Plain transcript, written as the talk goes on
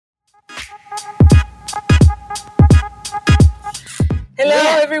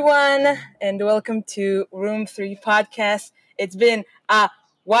everyone, and welcome to Room 3 podcast. It's been a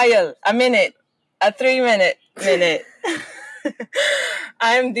while, a minute, a 3-minute minute.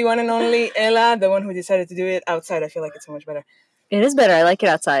 I'm the one and only Ella, the one who decided to do it outside. I feel like it's so much better. It is better. I like it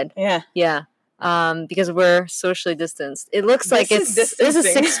outside. Yeah. Yeah. Because we're socially distanced. It looks This like is this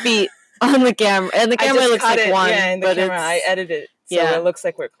is 6 feet on the camera. And the I camera just looks cut like it, one. Yeah, in the but camera. it's, I edited it, so yeah. it looks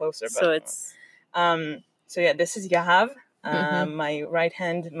like we're closer. But, so it's... this is Yahav, my right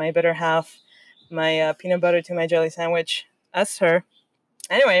hand, my better half, my peanut butter to my jelly sandwich. That's her.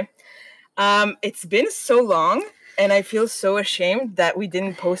 Anyway, it's been so long, and I feel so ashamed that we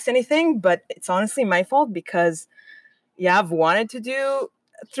didn't post anything, but it's honestly my fault because Yahav wanted to do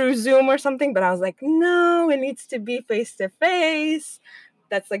through Zoom or something, but I was like, no, it needs to be face-to-face.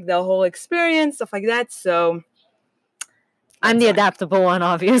 That's like the whole experience, stuff like that, so... I'm the adaptable one,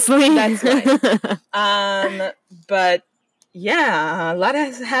 obviously. That's right. But yeah, a lot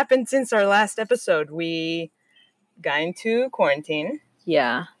has happened since our last episode. We got into quarantine.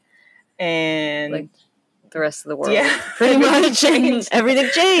 Yeah. And like the rest of the world. Yeah. Pretty much. Everything changed. Everything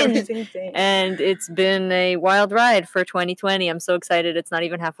changed. And it's been a wild ride for 2020. I'm so excited. It's not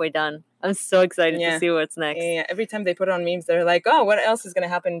even halfway done. I'm so excited to see what's next. Yeah. Every time they put it on memes, they're like, oh, what else is going to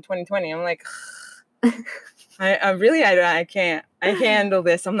happen in 2020? I'm like... I can't handle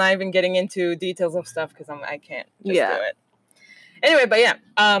this. I'm not even getting into details of stuff because I can't just do it. Anyway, but yeah,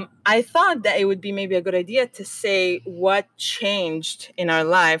 I thought that it would be maybe a good idea to say what changed in our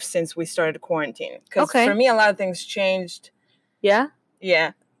lives since we started quarantine. Because for me, a lot of things changed. Yeah?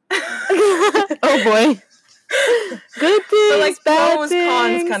 Yeah. Oh boy. Good things, so like bad pros, things.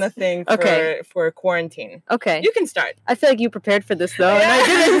 cons kind of thing for quarantine. Okay. You can start. I feel like you prepared for this though, and I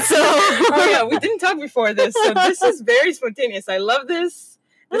didn't, so... Oh yeah, we didn't talk before this, so this is very spontaneous. I love this.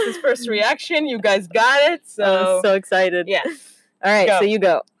 This is first reaction. You guys got it, so... I'm so excited. Yeah. All right, so you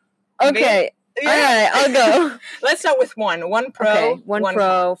go. Okay. Yeah. All right, I'll go. Let's start with one. One pro. Okay, one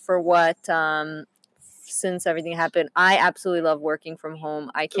pro for what... since everything happened, I absolutely love working from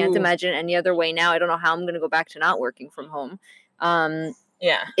home. I can't imagine any other way now. I don't know how I'm going to go back to not working from home.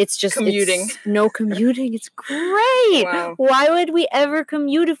 It's just commuting. No commuting. It's great. Wow. Why would we ever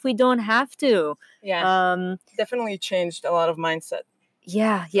commute if we don't have to? Yeah. Definitely changed a lot of mindset.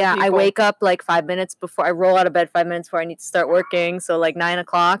 Yeah. I wake up like 5 minutes before I roll out of bed. 5 minutes before I need to start working. So like 9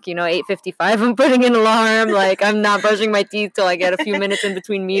 o'clock, 8:55. I'm putting an alarm. Like I'm not brushing my teeth till I get a few minutes in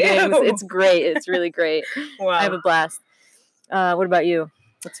between meetings. Ew. It's great. It's really great. Wow. I have a blast. What about you?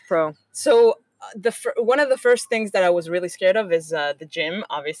 What's pro? So one of the first things that I was really scared of is the gym,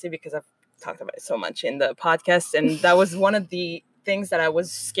 obviously, because I've talked about it so much in the podcast, and that was one of the things that I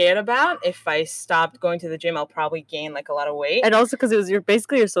was scared about. If I stopped going to the gym, I'll probably gain like a lot of weight. And also because it was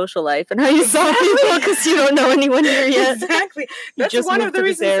basically your social life and how you saw people because you don't know anyone here yet. Exactly. That's just one of the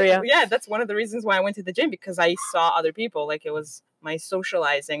reasons. Area. Yeah, that's one of the reasons why I went to the gym, because I saw other people. Like it was my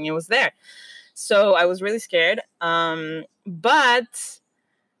socializing. It was there. So I was really scared. But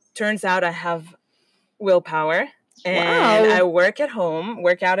turns out I have willpower, and I work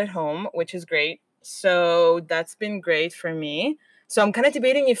out at home, which is great. So that's been great for me. So I'm kind of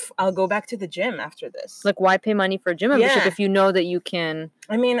debating if I'll go back to the gym after this. Like, why pay money for a gym membership if you know that you can?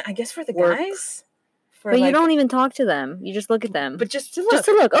 I mean, I guess for the guys. But you don't even talk to them. You just look at them. But just to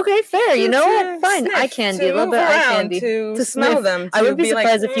look. Okay, fair. You know what? Fine. Eye candy. A little bit eye candy. To smell them. I would be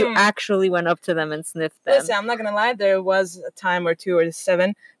surprised if you actually went up to them and sniffed them. Listen, I'm not going to lie. There was a time or 2 or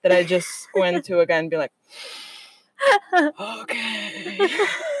 7 that I just went to a guy and be like, okay.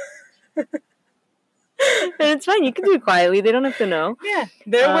 And it's fine. You can do it quietly. They don't have to know. Yeah.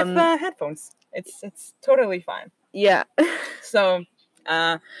 They're with headphones. It's totally fine. Yeah. So...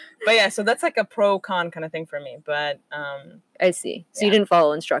 but yeah, so that's like a pro-con kind of thing for me. But I see. So you didn't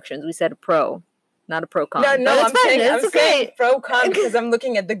follow instructions. We said a pro, not a pro-con. No, I'm saying pro-con because I'm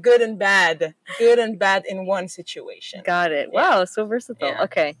looking at the good and bad in one situation. Got it. Yeah. Wow, so versatile. Yeah.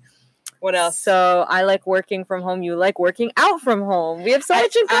 Okay. What else? So I like working from home. You like working out from home. We have so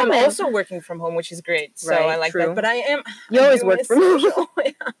much in common. I'm also working from home, which is great. So I like that. But You always work from home.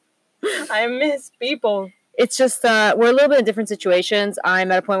 I miss people. It's just, we're a little bit in different situations.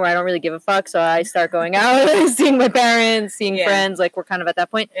 I'm at a point where I don't really give a fuck, so I start going out, seeing my parents, seeing friends, like, we're kind of at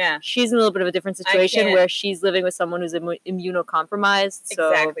that point. Yeah. She's in a little bit of a different situation where she's living with someone who's immunocompromised. So,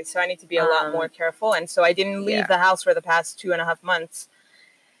 exactly. So I need to be a lot more careful, and so I didn't leave the house for the past 2.5 months,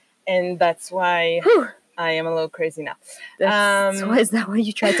 and that's why I am a little crazy now. So is that why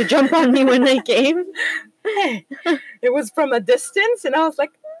you tried to jump on me when I came? It was from a distance, and I was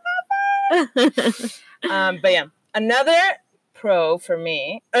like, but yeah, another pro for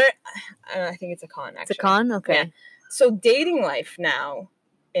me, I think it's a con, actually. It's a con? Okay. Yeah. So dating life now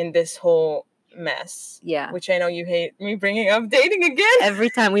in this whole mess. Yeah. Which I know you hate me bringing up dating again. Every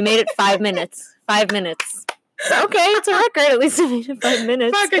time. We made it 5 minutes. 5 minutes. Okay, it's a record. At least we made it 5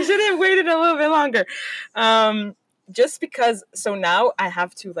 minutes. Fuck, I should have waited a little bit longer. Just because, so now I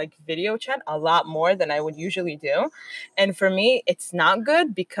have to like video chat a lot more than I would usually do. And for me, it's not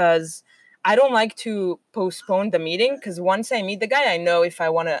good because I don't like to postpone the meeting, because once I meet the guy, I know if I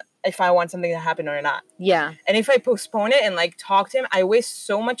want something to happen or not. Yeah. And if I postpone it and like talk to him, I waste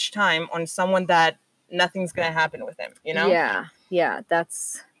so much time on someone that nothing's going to happen with him, you know? Yeah. Yeah.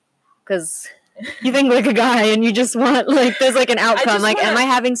 That's because you think like a guy and you just want like, there's like an outcome. Like, am I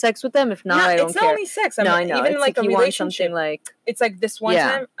having sex with them? If not, I don't care. It's not only sex. I mean, know. Even it's like a you relationship. Like, it's like this one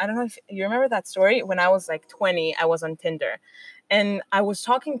time, I don't know if you remember that story. When I was like 20, I was on Tinder. And I was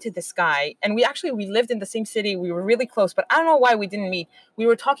talking to this guy, and we lived in the same city. We were really close, but I don't know why we didn't meet. We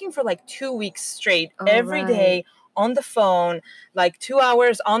were talking for like 2 weeks straight, every day on the phone, like 2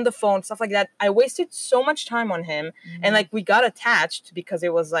 hours on the phone, stuff like that. I wasted so much time on him. And like we got attached because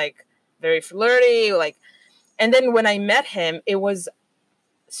it was like very flirty, like, and then when I met him, it was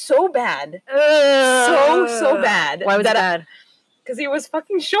so bad. So bad. Why was that bad? Because he was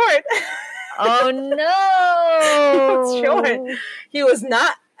fucking short. Oh no! He was short. He was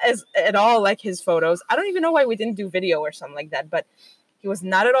not at all like his photos. I don't even know why we didn't do video or something like that, but he was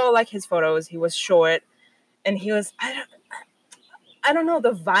not at all like his photos. He was short, and he was I don't know,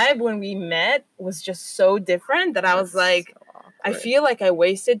 the vibe when we met was just so different that I was like, I feel like I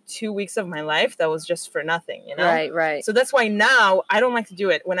wasted 2 weeks of my life that was just for nothing, you know? Right. So that's why now I don't like to do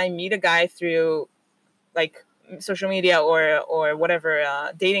it. When I meet a guy through like social media or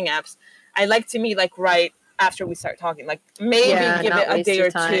whatever dating apps, I like to meet like right after we start talking, like maybe give it a day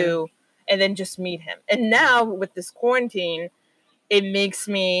or two and then just meet him. And now with this quarantine, it makes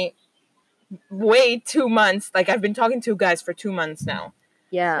me wait 2 months. Like I've been talking to guys for 2 months now.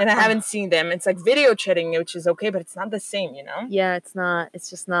 Yeah. And I haven't seen them. It's like video chatting, which is okay, but it's not the same, you know? Yeah, it's not. It's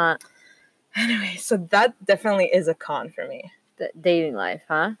just not. Anyway, so that definitely is a con for me. The dating life,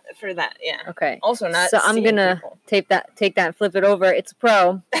 huh? For that, yeah. Okay. Also not. So I'm gonna take that and flip it over. It's a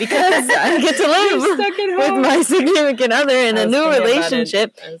pro because I get to live with my significant other in a new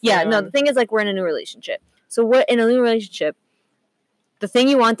relationship. Yeah, no, the thing is like we're in a new relationship. So what in a new relationship, the thing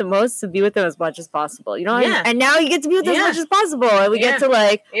you want the most is to be with them as much as possible. You know what I mean? And now you get to be with them as much as possible. And we get to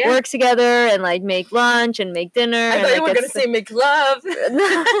like work together and like make lunch and make dinner. I thought you were gonna say make love.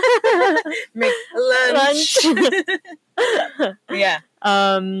 Make lunch. Yeah.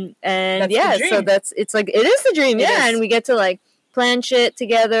 And so it's like it is the dream. And we get to like plan shit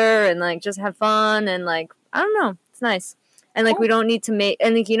together and like just have fun and like I don't know. It's nice. And, like, we don't need to make...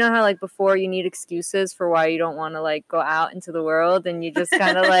 And, like, you know how, like, before you need excuses for why you don't want to, like, go out into the world and you just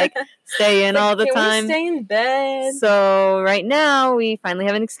kind of, like, stay in all the time? We stay in bed? So, right now, we finally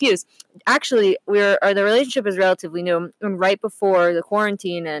have an excuse. Actually, the relationship is relatively new. And right before the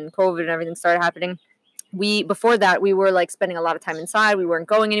quarantine and COVID and everything started happening, before that, we were, like, spending a lot of time inside. We weren't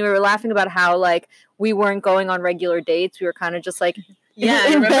going anywhere. We were laughing about how, like, we weren't going on regular dates. We were kind of just, like... Yeah,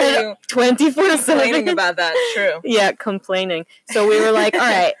 I remember you 24/7 complaining about that. True. Yeah, complaining. So we were like, all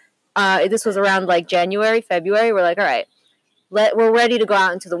right. This was around like January, February. We're like, all right, we're ready to go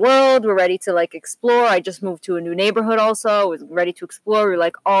out into the world. We're ready to like explore. I just moved to a new neighborhood. Also, was ready to explore. We were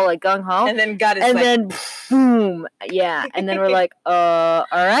like all like gung ho. And then God is and then boom, yeah. And then we're like, all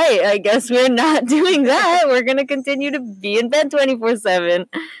right. I guess we're not doing that. We're gonna continue to be in bed 24/7.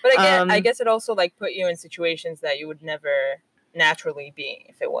 But again, I guess it also like put you in situations that you would never naturally be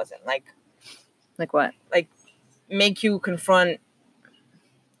if it wasn't like what, like make you confront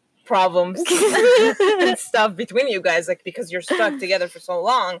problems and stuff between you guys, like because you're stuck together for so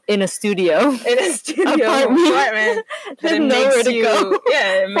long in a studio apartment that it nowhere to go.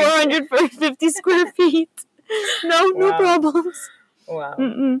 Yeah, 450 square feet. No problems.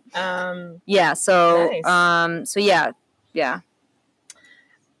 Wow. Yeah, so nice. So yeah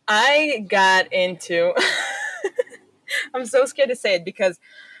I got into I'm so scared to say it because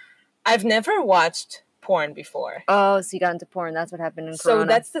I've never watched porn before. Oh, so you got into porn. That's what happened in Corona. So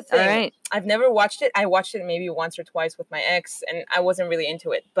that's the thing. All right. I've never watched it. I watched it maybe once or twice with my ex, and I wasn't really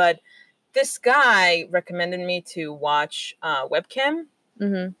into it. But this guy recommended me to watch webcam,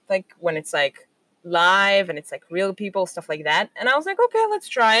 like when it's like live and it's like real people, stuff like that. And I was like, okay, let's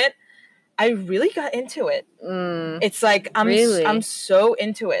try it. I really got into it. It's like I'm so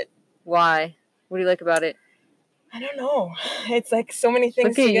into it. Why? What do you like about it? I don't know. It's like so many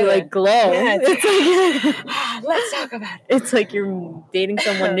things. Look at you, like glow. Yeah, it's like, let's talk about it. It's like you're dating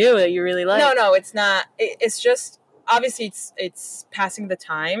someone new that you really like. No, it's not. It's just obviously it's passing the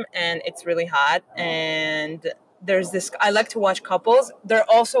time and it's really hot and there's this, I like to watch couples. There are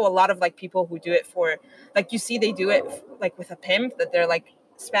also a lot of like people who do it for, like, you see they do it like with a pimp, that they're like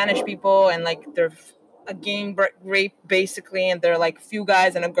Spanish people, and like they're a gang rape basically, and they're like few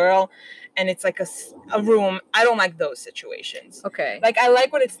guys and a girl, and it's like a room. I don't like those situations. Okay. Like, I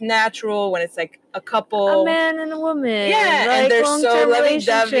like when it's natural, when it's like a couple, a man and a woman. Yeah, like, and they're so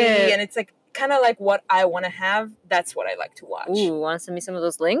lovey-dovey, relationship. and it's like kind of like what I want to have. That's what I like to watch. Ooh, want to send me some of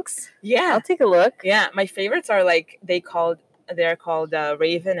those links? Yeah, I'll take a look. Yeah, my favorites are like they're called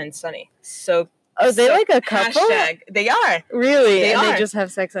Raven and Sunny. So they like a couple? They are. Really? They just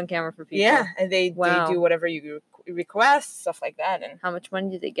have sex on camera for people. Yeah, and they do whatever you request, stuff like that. And how much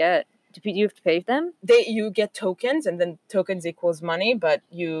money do they get? Do you have to pay them? You get tokens, and then tokens equals money, but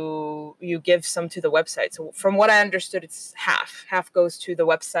you give some to the website. So from what I understood, it's half. Half goes to the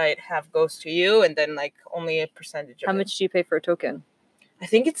website, half goes to you, and then like only a percentage of How much do you pay for a token? I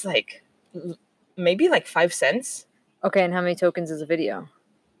think it's like maybe like 5 cents. Okay, and how many tokens is a video?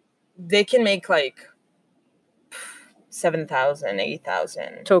 They can make like 7,000,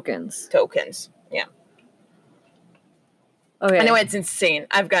 8,000 tokens. Yeah. Okay. Anyway, it's insane.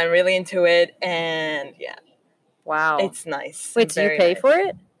 I've gotten really into it, and yeah. Wow. It's nice. Wait, do you pay for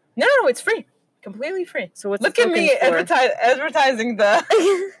it? No, it's free. Completely free. So what's Look at me advertising the...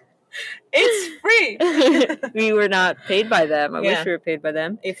 It's free. We were not paid by them. I wish we were paid by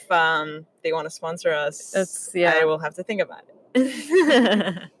them. If they want to sponsor us, I will have to think about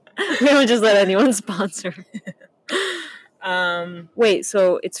it. We don't just let anyone sponsor. Wait,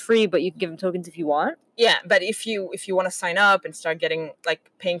 so it's free, but you can give them tokens if you want? Yeah, but if you want to sign up and start getting like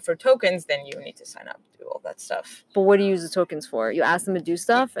paying for tokens, then you need to sign up, do all that stuff. But what do you use the tokens for? You ask them to do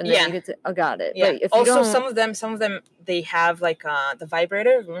stuff, and then you get to. Oh, got it. Yeah. But if also, some of them they have like the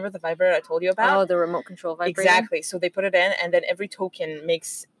vibrator. Remember the vibrator I told you about? Oh, the remote control vibrator. Exactly. So they put it in, and then every token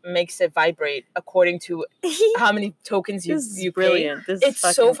makes it vibrate according to how many tokens you brilliant. Pay. It's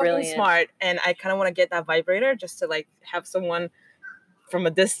so fucking smart, and I kind of want to get that vibrator just to like have someone from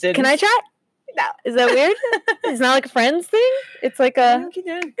a distance. Can I chat? No. Is that weird? It's not like a friends thing? It's like a...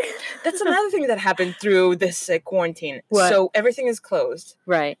 That's another thing that happened through this quarantine. What? So everything is closed.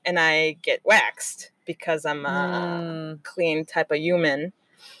 Right. And I get waxed because I'm a clean type of human.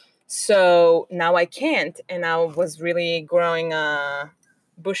 So now I can't. And I was really growing a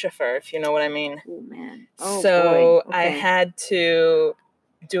bush of fur, if you know what I mean. Oh, man. Oh, so boy. Okay. I had to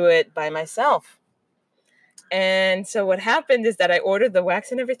do it by myself. And so what happened is that I ordered the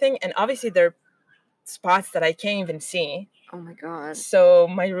wax and everything, and obviously there are spots that I can't even see. Oh my God. So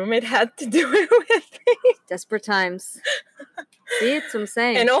my roommate had to do it with me. Desperate times. See, it's what I'm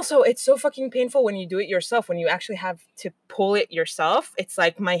saying. And also, it's so fucking painful when you do it yourself, when you actually have to pull it yourself. It's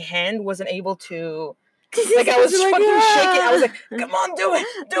like my hand wasn't able to... Like, I was fucking shaking. I was like, come on, do it.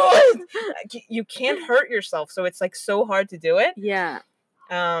 Like, you can't hurt yourself, so it's like so hard to do it. Yeah.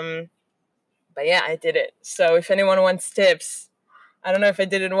 But yeah, I did it. So if anyone wants tips, I don't know if I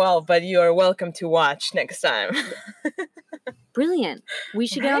did it well, but you are welcome to watch next time. Brilliant. We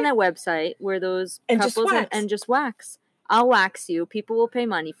should get on that website where those couples and just wax. I'll wax you. People will pay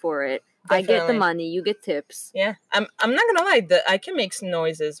money for it. Definitely. I get the money. You get tips. Yeah. I'm not gonna lie. I can make some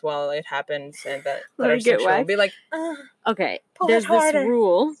noises while it happens, and that are sexual. I'll be like, okay. There's this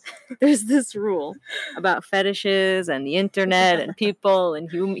rule about fetishes and the internet and people and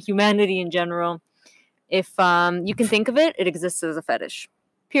humanity in general. If you can think of it, it exists as a fetish.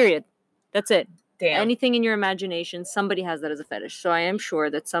 Period. That's it. Damn. Anything in your imagination, somebody has that as a fetish. So I am sure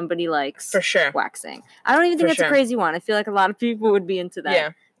that somebody likes waxing. I don't even think it's a crazy one. I feel like a lot of people would be into that.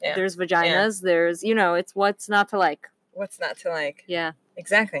 Yeah. Yeah. There's vaginas. Yeah. There's, it's what's not to like. What's not to like? Yeah.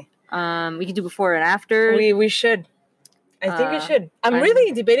 Exactly. We could do before and after. We should. I think we should. I'm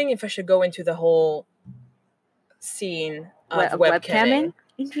really debating if I should go into the whole scene of webcamming.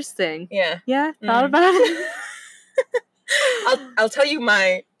 Interesting. Yeah. Yeah. Thought about it. I'll tell you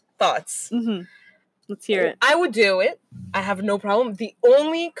my thoughts. Mm-hmm. Let's hear it. I would do it. I have no problem. The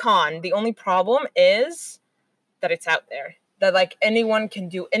only problem is that it's out there. That like anyone can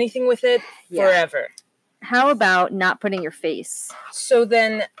do anything with it forever. How about not putting your face? So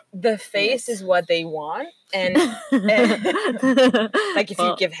then the face is what they want. And like if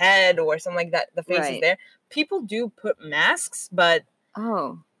you give head or something like that, the face is there. People do put masks, but...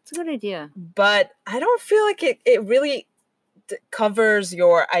 Oh, it's a good idea. But I don't feel like it really covers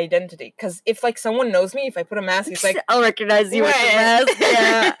your identity. Because if like someone knows me, if I put a mask, it's like... I'll recognize you with the mask.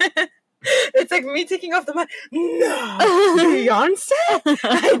 Yeah. It's like me taking off the mask. No, Beyonce?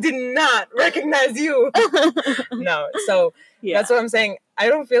 I did not recognize you. No, so that's what I'm saying. I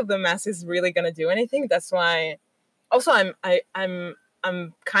don't feel the mask is really gonna do anything. That's why. Also, I'm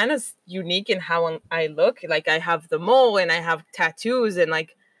I'm kind of unique in how I look. Like I have the mole and I have tattoos and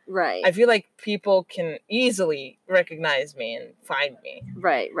like right. I feel like people can easily recognize me and find me.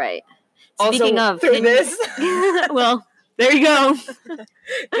 Right. Speaking also, of through this, well, there you go.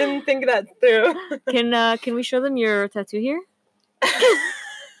 Didn't think that through. Can we show them your tattoo here?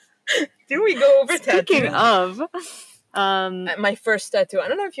 Did we go over Speaking tattoos? of, my first tattoo. I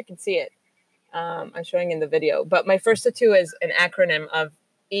don't know if you can see it. I'm showing in the video, but my first tattoo is an acronym of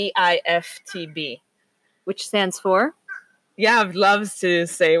EIFTB, which stands for. Yeah, loves to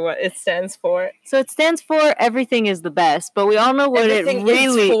say what it stands for. So it stands for everything is the best, but we all know what everything it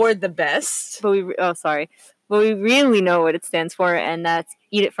really is for the best. But we really know what it stands for, and that's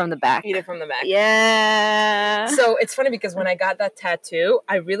eat it from the back. Eat it from the back. Yeah. So it's funny because when I got that tattoo,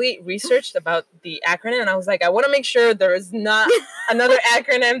 I really researched about the acronym, and I was like, I want to make sure there is not another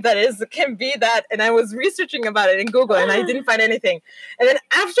acronym that can be that. And I was researching about it in Google, and I didn't find anything. And then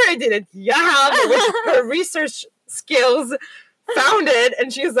after I did it, Yahav, with her research skills, found it,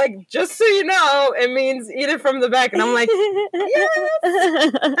 and she was like, just so you know, it means eat it from the back. And I'm like, yes.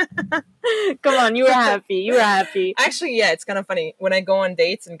 Come on, you were happy. Actually, yeah, it's kind of funny. When I go on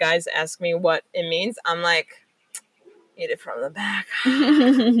dates and guys ask me what it means, I'm like, eat it from the back.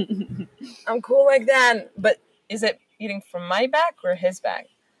 I'm cool like that. But is it eating from my back or his back?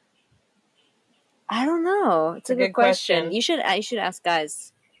 I don't know. It's a good question. You should ask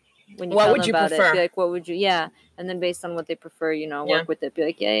guys. When you what would you prefer? It, be like, what would you? Yeah, and then based on what they prefer, work with it. Be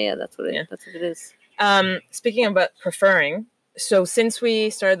like, yeah, that's what it is. Speaking about preferring, so since we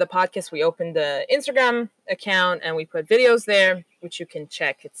started the podcast, we opened the Instagram account and we put videos there, which you can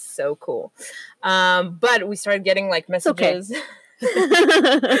check. It's so cool. But we started getting like messages.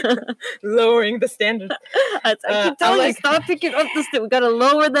 Lowering the standard. I keep telling you, stop picking up the stick. We gotta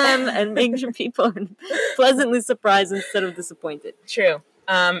lower them and make sure people are pleasantly surprised instead of disappointed. True.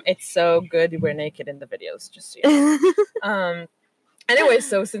 It's so good we're naked in the videos, just so you know. Anyway,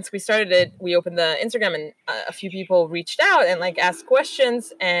 so since we started it, we opened the Instagram and a few people reached out and like asked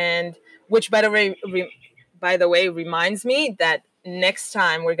questions, and which by the way reminds me that next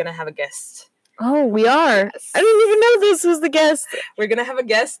time we're gonna have a guest. Oh, we are. Yes. I didn't even know this was the guest. We're gonna have a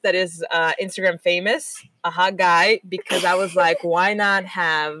guest that is Instagram famous, a hot guy, because I was like, why not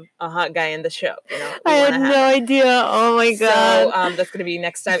have a hot guy in the show? I had no idea. Oh my god. So that's gonna be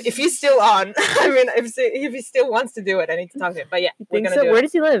next time if he's still on. I mean, if he still wants to do it, I need to talk to him. But yeah, we're gonna do it. Where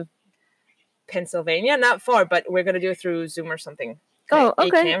does he live? Pennsylvania, not far, but we're gonna do it through Zoom or something. Oh, okay.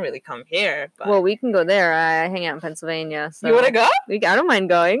 He can't really come here. But... Well, we can go there. I hang out in Pennsylvania. So you want to go? I don't mind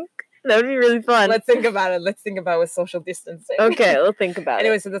going. That would be really fun. Let's think about it. Let's think about with social distancing. Okay, we'll think about it.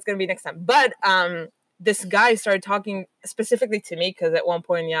 Anyway, so that's going to be next time. But this guy started talking specifically to me because at one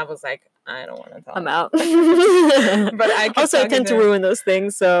point, I was like, I don't want to talk. I'm out. But I also tend to ruin those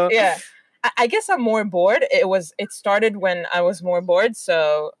things, so... Yeah. I guess I'm more bored. It started when I was more bored,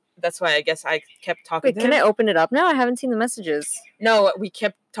 so that's why I guess I kept talking to him. Can I open it up now? I haven't seen the messages. No, we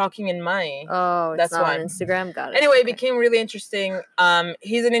kept talking in my... Oh, that's not on Instagram? Got it. Anyway, It became really interesting.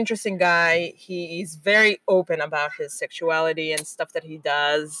 He's an interesting guy. He's very open about his sexuality and stuff that he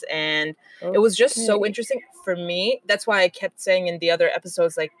does. And it was just so interesting for me. That's why I kept saying in the other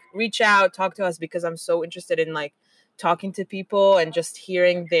episodes, like, reach out, talk to us, because I'm so interested in, like, talking to people and just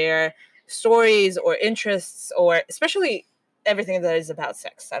hearing their stories or interests, or especially everything that is about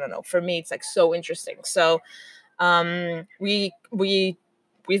sex. I don't know. For me, it's, like, so interesting. So we've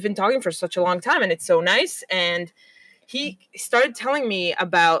been talking for such a long time, and it's so nice. And he started telling me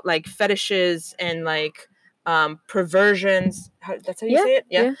about like fetishes and like perversions. That's how you say it?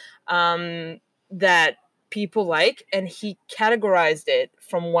 Yeah. That people like, and he categorized it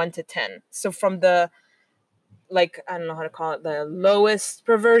from 1 to 10. So from the, like, I don't know how to call it, the lowest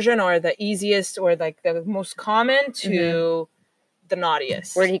perversion or the easiest or like the most common to the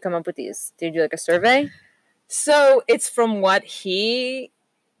naughtiest. Where did he come up with these? Did you do like a survey? So it's from what he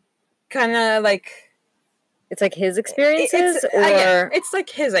kind of like... It's like his experiences? It's like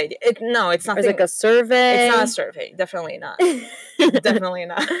his idea. It's not. It's like a survey? It's not a survey. Definitely not. Definitely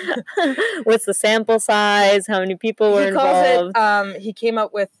not. What's the sample size? How many people were involved? He came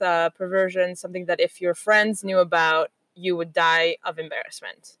up with perversion, something that if your friends knew about, you would die of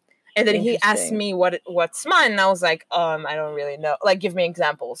embarrassment. And then he asked me what's mine, and I was like, I don't really know. Like, give me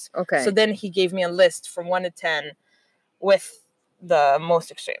examples. Okay. So then he gave me a list from 1 to 10 with the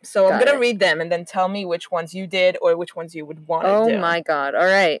most extreme. So I'm going to read them and then tell me which ones you did or which ones you would want to do. Oh my God. All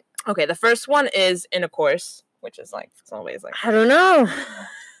right. Okay. The first one is intercourse, which is like, it's always like... I don't know.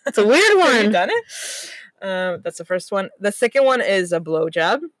 It's a weird one. Have you done it? That's the first one. The second one is a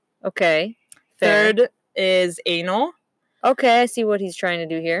blowjob. Okay. Third is anal. Okay, I see what he's trying to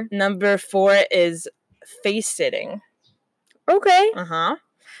do here. Number 4 is face sitting. Okay.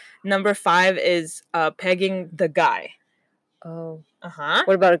 Number 5 is pegging the guy. Oh.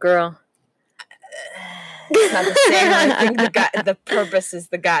 What about a girl? It's not the same. I think the purpose is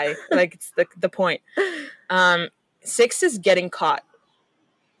the guy. Like, it's the point. 6 is getting caught.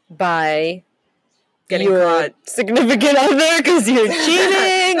 By getting caught. Significant other because you're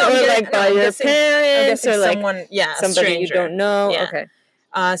cheating, or like by your parents, or like someone, somebody stranger. You don't know. Yeah.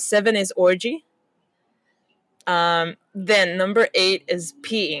 Okay. 7 is orgy. Then number 8 is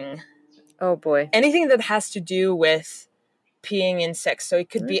peeing. Oh boy. Anything that has to do with peeing in sex. So it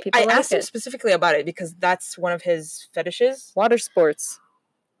could be. I asked him specifically about it because that's one of his fetishes. Water sports.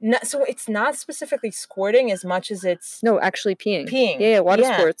 No, so it's not specifically squirting as much as it's actually peeing. Yeah, water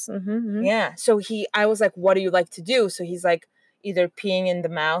sports. Mm-hmm, mm-hmm. Yeah. So I was like, "What do you like to do?" So he's like, either peeing in the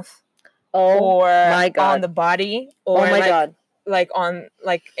mouth, or on the body, or like on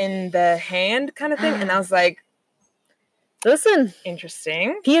in the hand kind of thing. And I was like, "Listen,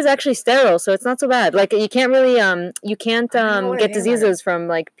 interesting. Pee is actually sterile, so it's not so bad. Like you can't really get diseases from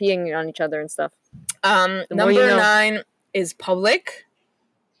like peeing on each other and stuff." Number 9 is public.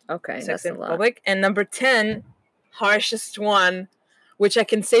 Okay, sex in public. And number 10, harshest one, which I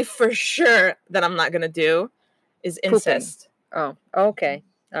can say for sure that I'm not gonna do, is incest. Oh, okay,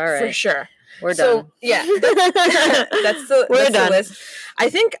 all right, for sure. We're done. So yeah, that's the list. I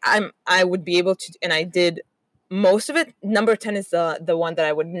think I would be able to, and I did most of it. Number 10 is the one that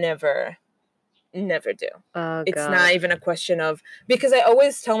I would never do. Oh, it's not even a question of, because I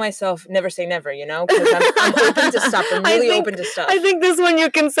always tell myself never say never, because I'm open to stuff. I'm really open to stuff. I think this one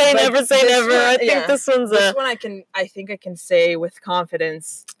you can say never say never. I think this one's one I think I can say with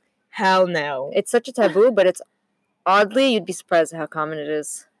confidence. Hell no. It's such a taboo, but it's oddly, you'd be surprised at how common it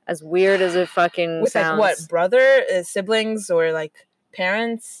is. As weird as it fucking sounds. Like what, brother, siblings, or like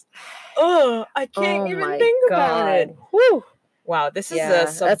parents? Oh, I can't even think about it. Whew. Wow, this is a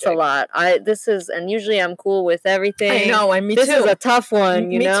subject. That's a lot. And usually I'm cool with everything. I know, me too. This is a tough one,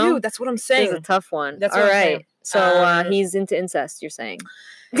 me too, that's what I'm saying. This is a tough one. That's what I'm saying. So he's into incest, you're saying.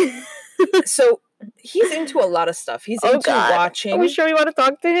 So he's into a lot of stuff. He's into watching. Are we sure we want to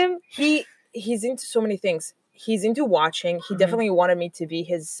talk to him? He's into so many things. He's into watching. He definitely wanted me to be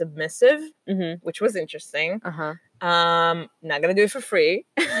his submissive, which was interesting. Not gonna do it for free.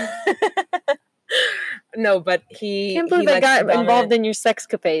 No, but he can't believe I got involved in your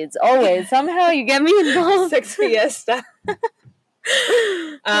sexcapades. Always, somehow you get me involved. Sex fiesta.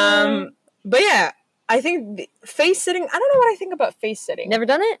 But yeah, I think face sitting. I don't know what I think about face sitting. Never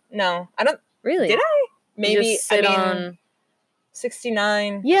done it? No, I don't. Really? Did I? Maybe sit on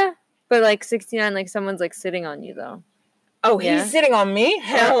 69. Yeah, but like 69, like someone's like sitting on you though. Oh, he's sitting on me?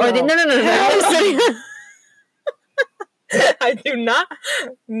 Hell no. No. I do not.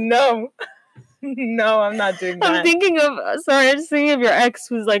 No. No, I'm not doing that. I'm just thinking of your ex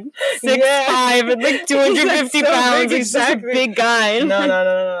who's like 6'5" and like 250 pounds. He's such a big guy. No.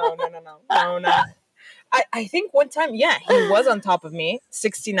 I think one time, he was on top of me,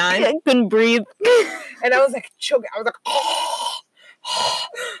 69. I couldn't breathe. And I was like choking. I was like,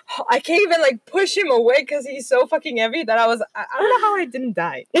 I can't even like push him away because he's so fucking heavy that I don't know how I didn't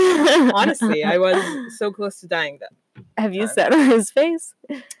die. Honestly, I was so close to dying then. Have you sat on his face?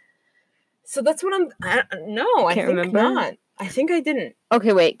 So that's what I think remember. Not. I think I didn't.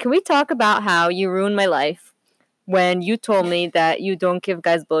 Okay, wait. Can we talk about how you ruined my life when you told me that you don't give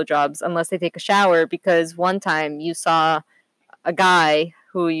guys blowjobs unless they take a shower, because one time you saw a guy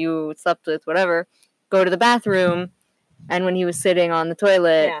who you slept with, whatever, go to the bathroom, and when he was sitting on the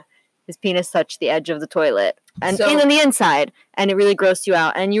toilet, his penis touched the edge of the toilet and on the inside, and it really grossed you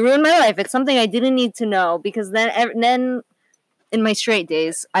out. And you ruined my life. It's something I didn't need to know, because then in my straight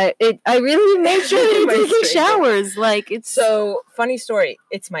days, I really made sure they were taking showers. Like, it's so funny story.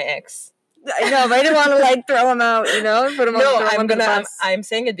 It's my ex. I know, but I didn't want to like throw him out, put him on the bus. I'm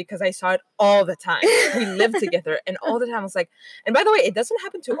saying it because I saw it all the time. We lived together, and all the time I was like. And by the way, it doesn't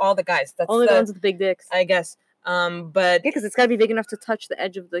happen to all the guys. That's only the ones with big dicks, I guess. But because it's got to be big enough to touch the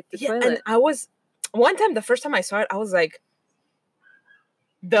edge of the toilet. And I was one time. The first time I saw it, I was like,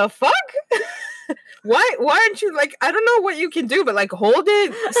 "The fuck." Why aren't you like, I don't know what you can do, but like hold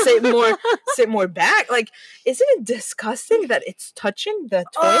it, sit more back. Like, isn't it disgusting that it's touching the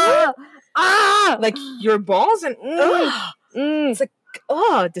toilet? Like your balls and it's like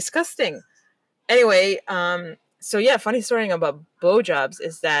disgusting. Anyway, so yeah, funny story about blowjobs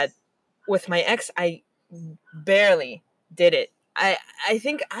is that with my ex I barely did it. I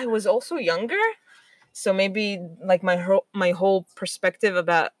think I was also younger, so maybe like my whole perspective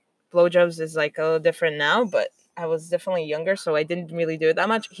about blowjobs is like a little different now, but I was definitely younger, so I didn't really do it that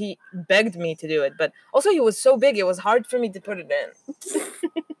much. He begged me to do it, but also he was so big, it was hard for me to put it in.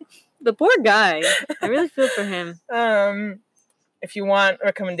 The poor guy. I really feel for him. If you want a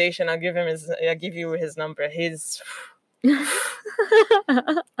recommendation, I'll give you his number. He's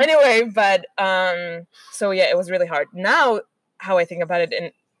anyway, but so yeah, it was really hard. Now, how I think about it,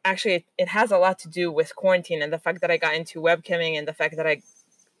 and actually, it has a lot to do with quarantine and the fact that I got into webcamming and the fact that I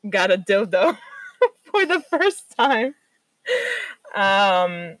got a dildo for the first time.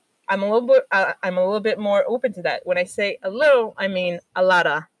 I'm a little bit more open to that. When I say a little, I mean a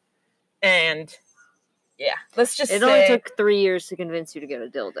lotta. And yeah, let's just it only took 3 years to convince you to get a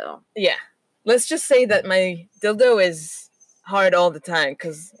dildo. Yeah. Let's just say that my dildo is hard all the time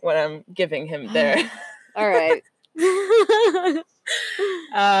because what I'm giving him there. All right.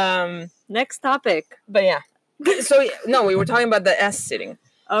 Next topic. But yeah. So no, we were talking about the ass sitting.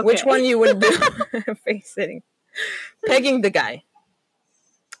 Okay. Which one you would do? Face sitting. Pegging the guy.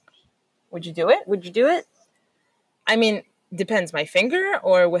 Would you do it? Would you do it? I mean, depends. My finger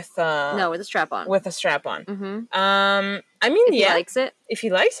or with no, with a strap on. With a strap on. Mm-hmm. I mean, if he likes it. If he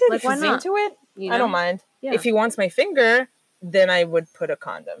likes it, like, if he's into it, I don't mind. Yeah. If he wants my finger, then I would put a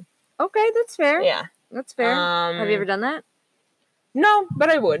condom. Okay, that's fair. Yeah, that's fair. Have you ever done that? No, but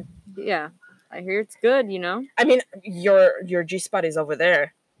I would. Yeah, I hear it's good. I mean, your G-spot is over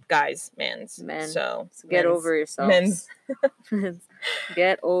there, guys, men. So get over yourselves. Men.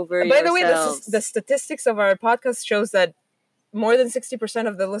 Get over yourselves. By the way, the statistics of our podcast shows that more than 60%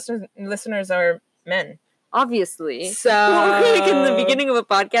 of the listeners are men. Obviously. So like in the beginning of a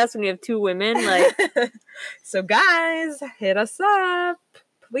podcast when you have two women, like so guys, hit us up,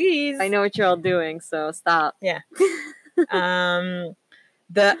 please. I know what you're all doing, so stop. Yeah. The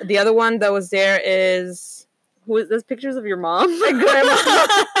other one that was there is there's pictures of your mom? My grandma.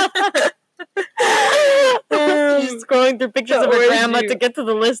 Just scrolling through pictures of her grandma to get to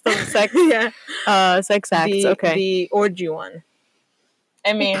the list of sex sex acts. Okay. The orgy one.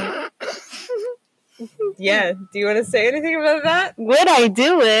 I mean, yeah. Do you want to say anything about that? Would I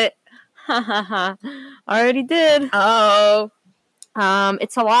do it? Already did. Oh.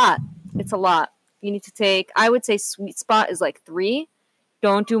 It's a lot. It's a lot. You need to take, I would say sweet spot is like 3.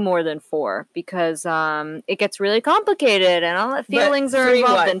 Don't do more than 4 because it gets really complicated and all the feelings are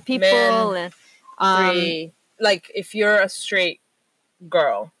involved and people and 3. Like if you're a straight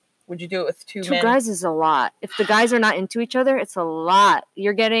girl, would you do it with 2 men? 2 guys is a lot. If the guys are not into each other, it's a lot.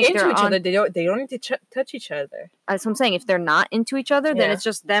 You're getting into each other. They don't need to touch each other. That's what I'm saying. If they're not into each other, then it's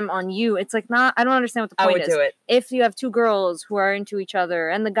just them on you. It's like not. I don't understand what the point is. I would do it. If you have 2 girls who are into each other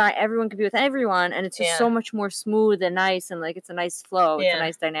and the guy, everyone could be with everyone, and it's just so much more smooth and nice, and like it's a nice flow. It's a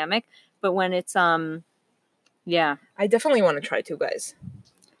nice dynamic. But when it's yeah, I definitely want to try 2 guys.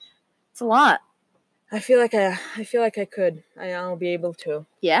 It's a lot. I feel like I could. I'll be able to.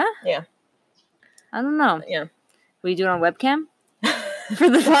 Yeah? Yeah. I don't know. Yeah. Will you do it on webcam? For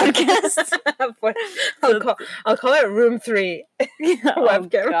the podcast? I'll call it room 3. Webcam. Oh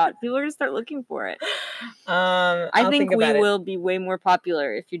God. People are going to start looking for it. I think we will be way more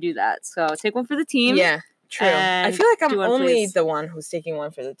popular if you do that. So take one for the team. Yeah. True. I feel like I'm only the one who's taking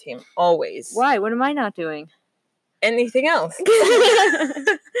one for the team. Always. Why? What am I not doing? Anything else.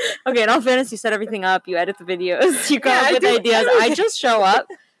 Okay, in all fairness, you set everything up, you edit the videos, you come up with ideas. I just show up,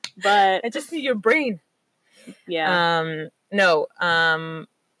 but I just need your brain. Yeah. No.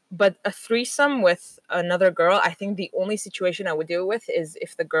 But a threesome with another girl, I think the only situation I would do it with is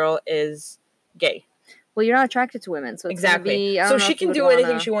if the girl is gay. Well, you're not attracted to women, so it's exactly. So she can do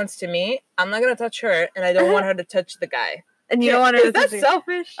anything she wants to me. I'm not gonna touch her, and I don't want her to touch the guy. And you don't want to. Is that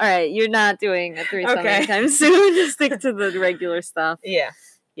selfish? All right, you're not doing a threesome anytime soon. Just stick to the regular stuff. Yeah.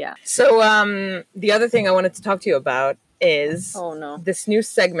 Yeah. So the other thing I wanted to talk to you about is this new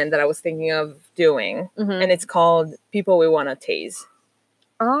segment that I was thinking of doing, and it's called "People We Want to Tase."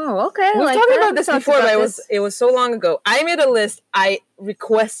 Oh, okay. We've talked about this before, but it was so long ago. I made a list. I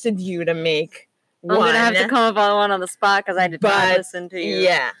requested you to make. I'm going to have to come up on one on the spot because I did not listen to you.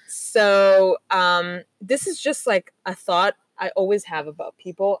 Yeah. So this is just like a thought I always have about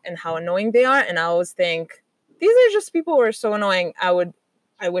people and how annoying they are. And I always think, these are just people who are so annoying. I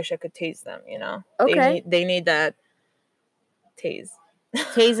wish I could tase them, you know? Okay. They need that tase.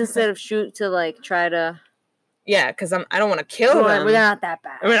 Tase instead of shoot to like try to... Yeah, because I don't want to kill them. We're not that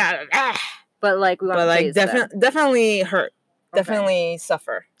bad. But like we want to tase them. Definitely hurt. Okay. Definitely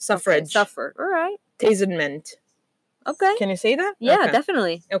suffer. Suffrage. Okay, suffer. All right. Tasement. Okay. Can you say that? Yeah,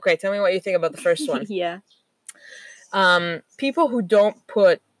 definitely. Okay, tell me what you think about the first one. Yeah. People who don't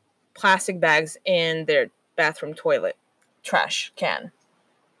put plastic bags in their bathroom toilet trash can.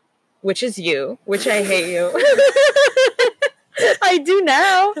 which is you, which I hate you. I do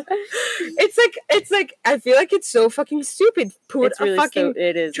now. It's like I feel like it's so fucking stupid. Put a fucking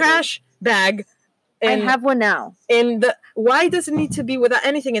trash bag. I have one now. And why does it need to be without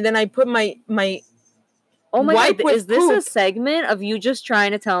anything? And then I put my oh my God, is this a segment of you just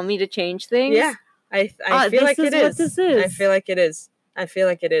trying to tell me to change things? Yeah. I feel like it is. What this is. I feel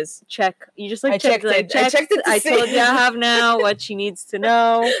like it is. Check. You just like checked it. I checked it. I told you I have now what she needs to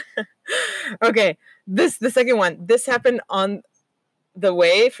know. Okay. The second one. This happened on the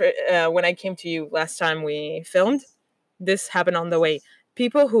way for when I came to you last time we filmed. This happened on the way.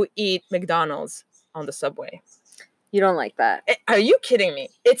 People who eat McDonald's on the subway. You don't like that? Are you kidding me?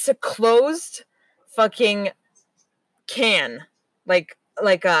 It's a closed fucking can, like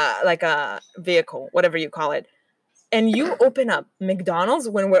a vehicle, whatever you call it. And you open up McDonald's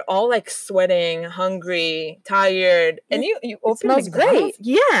when we're all like sweating, hungry, tired, and you open. It smells McDonald's?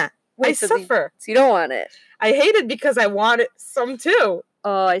 great. Yeah. I suffer. So you don't want it. I hate it because I want some too.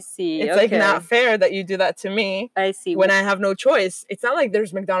 Oh, I see. It's like not fair that you do that to me. I see. When I have no choice. It's not like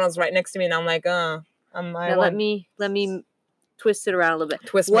there's McDonald's right next to me and I'm like, let me twist it around a little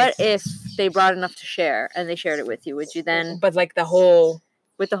bit. What if they brought enough to share and they shared it with you? Would you then? But like the whole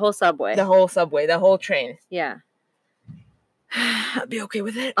subway. The whole train. Yeah. I'd be okay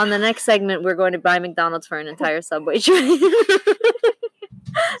with it. On the next segment, we're going to buy McDonald's for an entire subway train.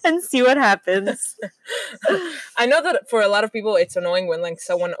 And see what happens. I know that for a lot of people, it's annoying when like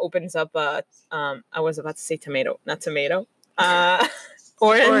someone opens up I was about to say tomato, not tomato.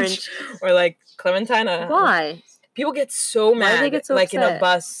 Orange. Or like clementine. Why? People get so mad. Why do they get so like upset? In a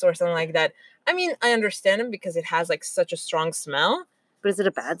bus or something like that. I mean, I understand them because it has like such a strong smell. But is it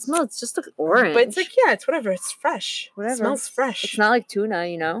a bad smell? It's just like orange. But it's like, yeah, it's whatever. It's fresh. Whatever. It smells fresh. It's not like tuna,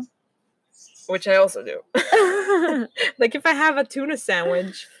 you know? Which I also do. Like if I have a tuna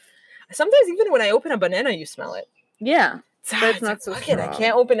sandwich, sometimes even when I open a banana, you smell it. Yeah. But it's not so strong. I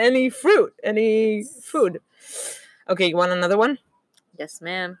can't open any food. Okay, you want another one? Yes,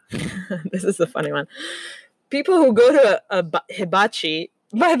 ma'am. This is a funny one. People who go to a hibachi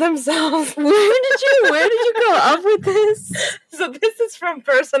by themselves. Where did you go up with this? So this is from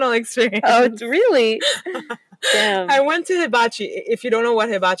personal experience. Oh, it's really? Damn. I went to hibachi. If you don't know what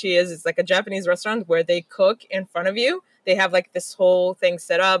hibachi is, it's like a Japanese restaurant where they cook in front of you. They have like this whole thing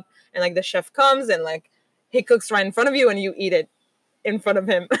set up and like the chef comes and like he cooks right in front of you and you eat it in front of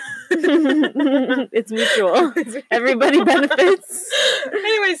him. It's mutual. Everybody benefits.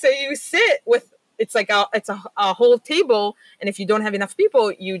 Anyway, so you sit with, it's like it's a whole table, and if you don't have enough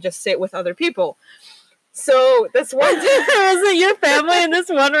people, you just sit with other people. So this one time, was it your family and this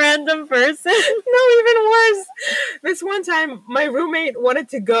one random person? No, even worse. This one time, my roommate wanted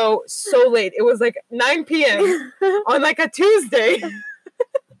to go so late. It was like 9 p.m. on like a Tuesday.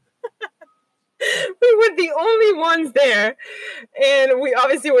 We were the only ones there, and we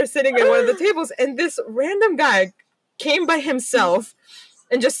obviously were sitting at one of the tables, and this random guy came by himself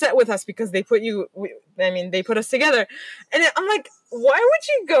and just sat with us because they put us together. And I'm like, why would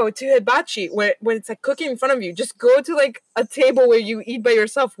you go to hibachi where it's like cooking in front of you? Just go to like a table where you eat by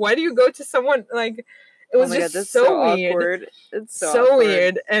yourself. Why do you go to someone like, it was just God, so weird. Awkward. It's so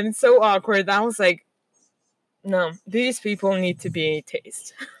weird and so awkward. I was like, no, these people need to be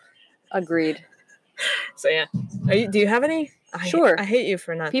tased. Agreed. So yeah. Do you have any? Sure. I hate you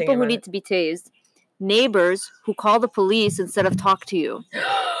for not people who need to be tased. Neighbors who call the police instead of talk to you.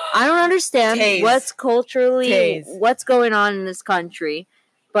 I don't understand what's culturally, what's going on in this country.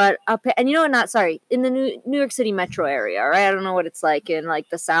 But, and you know what, in the New York City metro area, right? I don't know what it's like in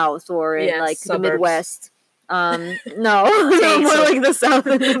like the South or in like suburbs. The Midwest. No, more like the South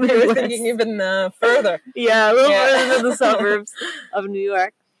and the Midwest. I was thinking even further. Yeah, a little further than the suburbs of New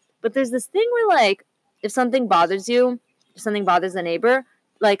York. But there's this thing where like, if something bothers you, if something bothers a neighbor,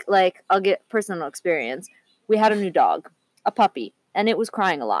 like I'll get personal experience. We had a new dog, a puppy, and it was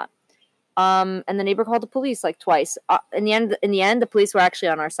crying a lot. And the neighbor called the police like twice. In the end, the police were actually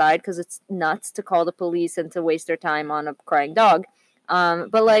on our side because it's nuts to call the police and to waste their time on a crying dog.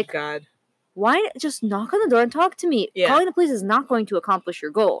 But like, God. Why just knock on the door and talk to me? Yeah. Calling the police is not going to accomplish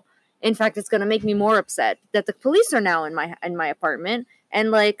your goal. In fact, it's going to make me more upset that the police are now in my apartment. And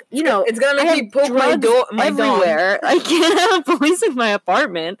like, you know, it's gonna make me poke my everywhere. Dog. I can't have police in my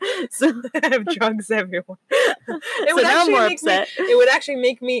apartment, so I have drugs everywhere. It would actually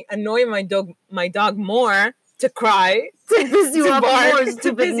make me annoy my dog more to cry, to piss you off more,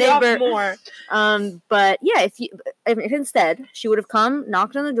 stupid neighbor. More. But yeah, if instead she would have come,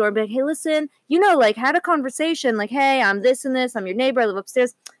 knocked on the door, and be like, hey, listen, you know, like had a conversation, like, hey, I'm this and this, I'm your neighbor, I live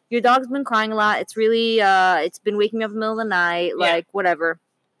upstairs. Your dog's been crying a lot. It's really, it's been waking me up in the middle of the night, like, whatever.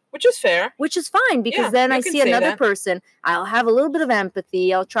 Which is fair. Which is fine, because then I see another person. I'll have a little bit of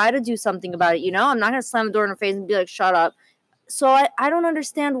empathy. I'll try to do something about it, I'm not going to slam the door in her face and be like, shut up. So I don't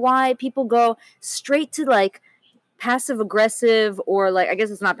understand why people go straight to, like, passive-aggressive, or, like, I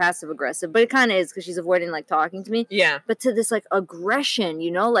guess it's not passive-aggressive, but it kind of is, because she's avoiding, like, talking to me. Yeah. But to this, like, aggression,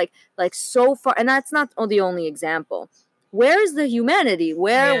 like so far. And that's not the only example. Where is the humanity?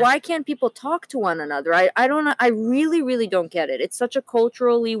 Why can't people talk to one another? I don't know. I really, really don't get it. It's such a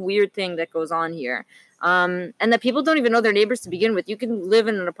culturally weird thing that goes on here. And that people don't even know their neighbors to begin with. You can live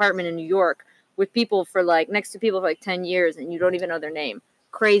in an apartment in New York with people for, like, next to people for, like, 10 years, and you don't even know their name.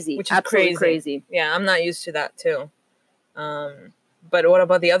 Crazy. Which is absolutely crazy. Yeah, I'm not used to that too. But what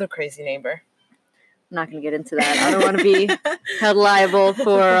about the other crazy neighbor? I'm not going to get into that. I don't want to be held liable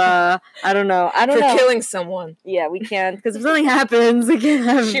for, I don't know. For killing someone. Yeah, we can't. Because if something happens,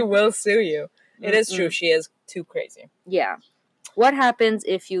 again. She will sue you. It is true. She is too crazy. Yeah. What happens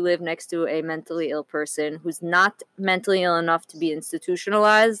if you live next to a mentally ill person who's not mentally ill enough to be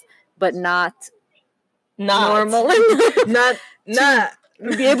institutionalized, but not normal? not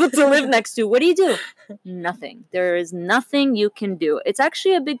be able to live next to. What do? Nothing. There is nothing you can do. It's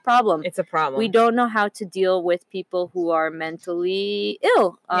actually a big problem. It's a problem. We don't know how to deal with people who are mentally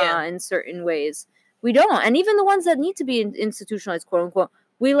ill in certain ways. We don't. And even the ones that need to be institutionalized, quote unquote,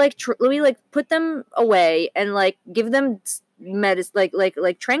 we put them away and, like, give them medicine,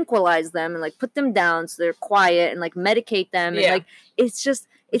 like tranquilize them and, like, put them down so they're quiet and, like, medicate them. And, like, it's just,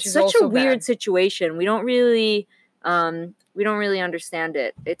 it's such a weird situation. We don't really understand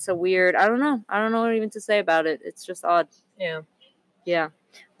it. It's a weird, I don't know what even to say about it. It's just odd. Yeah.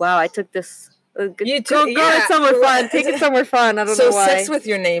 Wow, I took this. Go somewhere fun. Take it somewhere fun. I don't know why. So sex with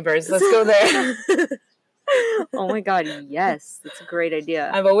your neighbors. Let's go there. Oh my God, yes. That's a great idea.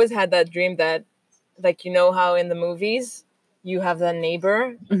 I've always had that dream that, like, how in the movies you have that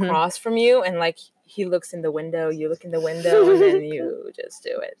neighbor across from you, and, like, he looks in the window, you look in the window, and then you just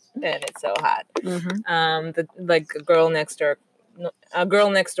do it, and it's so hot. A girl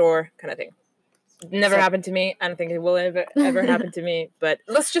next door kind of thing. Never happened to me. I don't think it will ever happen to me. But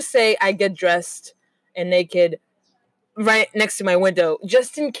let's just say I get dressed and naked right next to my window,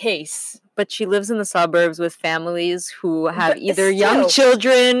 just in case. But she lives in the suburbs with families who have either young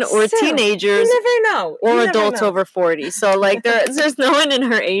children or teenagers. You never know. Or adults over 40. So, like, there's no one in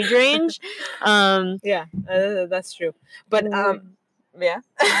her age range. That's true. But, yeah.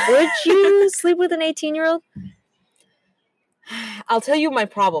 Would you sleep with an 18-year-old? I'll tell you my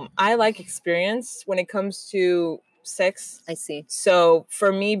problem. I like experience when it comes to sex. I see. So,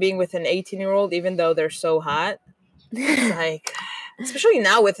 for me, being with an 18-year-old, even though they're so hot, it's like... Especially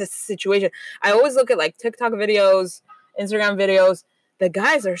now with this situation, I always look at, like, TikTok videos, Instagram videos. The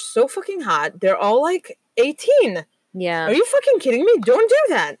guys are so fucking hot. They're all, like, 18. Yeah. Are you fucking kidding me? Don't do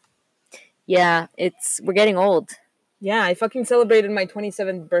that. Yeah, we're getting old. Yeah, I fucking celebrated my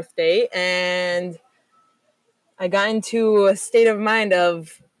 27th birthday, and I got into a state of mind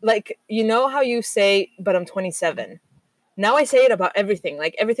of, like, how you say, but I'm 27. Now I say it about everything.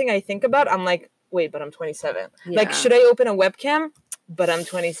 Like, everything I think about, I'm like, wait, but I'm 27. Yeah. Like, should I open a webcam? But I'm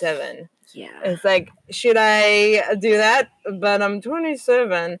 27. Yeah. It's like, should I do that? But I'm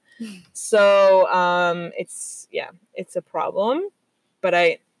 27. So, it's a problem. But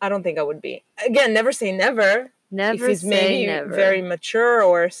I don't think I would be. Again, never say never. Never if he's say maybe never. Very mature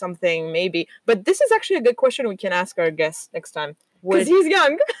or something, maybe. But this is actually a good question we can ask our guest next time. Because he's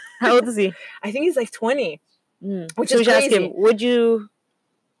young. How old is he? I think he's like 20. Which is crazy. Ask him, would you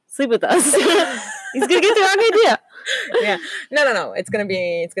sleep with us? He's gonna get the wrong idea. Yeah. No. It's gonna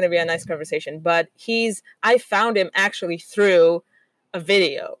be a nice conversation. But I found him actually through a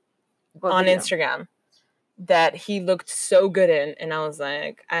video on Instagram that he looked so good in, and I was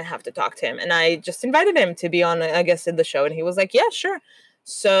like, I have to talk to him. And I just invited him to be on, I guess, in the show, and he was like, yeah, sure.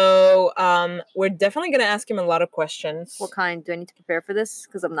 So we're definitely gonna ask him a lot of questions. What kind? Do I need to prepare for this?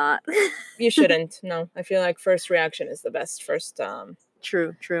 Because I'm not. You shouldn't. No. I feel like first reaction is the best.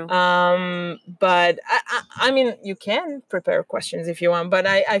 True. But I mean, you can prepare questions if you want, but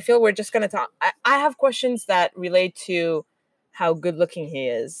I feel we're just going to talk. I have questions that relate to how good looking he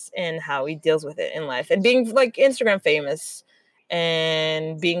is and how he deals with it in life, and being, like, Instagram famous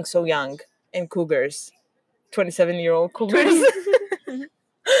and being so young, and cougars, 27-year-old cougars.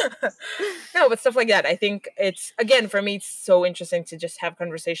 No, but stuff like that. I think it's, again, for me, it's so interesting to just have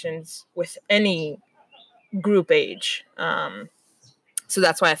conversations with any group age. So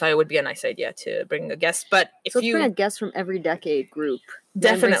that's why I thought it would be a nice idea to bring a guest. But if let's bring a guest from every decade group.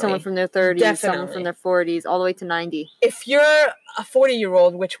 Definitely. Bring someone from their 30s, someone from their 40s, all the way to 90. If you're a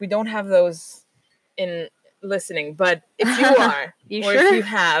 40-year-old, which we don't have those in listening, but if you are, if you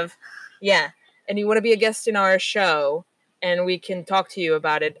have, and you want to be a guest in our show, and we can talk to you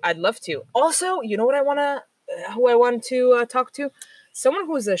about it, I'd love to. Also, you know what who I want to talk to? Someone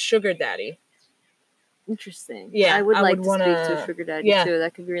who's a sugar daddy. Interesting. Yeah, I would like to speak to a sugar daddy too.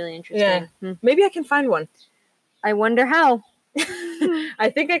 That could be really interesting. Yeah. Maybe I can find one. I wonder how.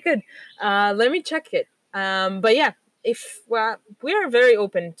 I think I could. Let me check it. But yeah, we are very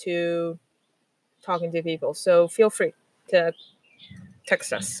open to talking to people, so feel free to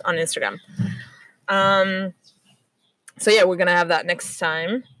text us on Instagram. So yeah, we're gonna have that next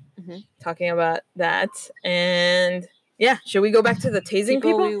time, talking about that. And yeah, should we go back to the tasing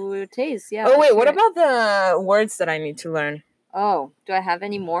people? We would tase, yeah. Oh wait, what about the words that I need to learn? Oh, do I have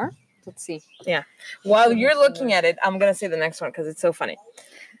any more? Let's see. Yeah. While you're looking at it, I'm gonna say the next one because it's so funny.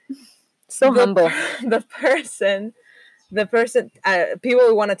 So humble. The person, people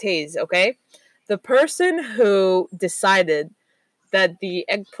who want to tase, okay? The person who decided that the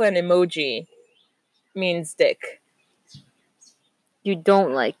eggplant emoji means dick. You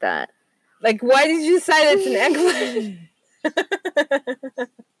don't like that. Like, why did you decide it's an eggplant?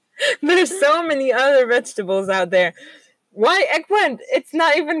 There's so many other vegetables out there. Why eggplant? It's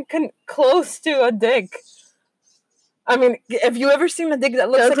not even close to a dick. I mean, have you ever seen a dick that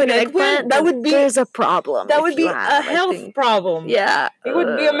looks like an eggplant? That would be... There's a problem. That would be a health problem. Yeah. It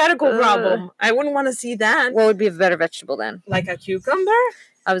would be a medical problem. I wouldn't want to see that. What would be a better vegetable then? Like a cucumber?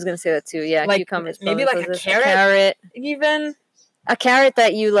 I was going to say that too. Yeah, like, cucumbers. Maybe like a carrot. Even. A carrot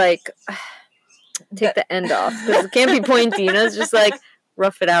that you like take the end off. Because it can't be pointy. It's just like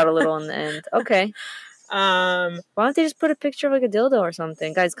rough it out a little on the end. Okay. Why don't they just put a picture of like a dildo or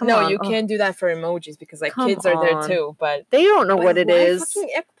something? Guys, come on. No, you can't do that for emojis because like kids are there too, but they don't know what it is. Fucking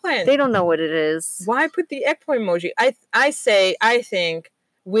eggplant? They don't know what it is. Why put the eggplant emoji? I think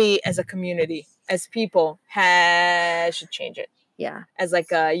we as a community, as people, should change it. Yeah. As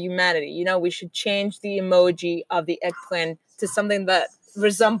like a humanity, we should change the emoji of the eggplant to something that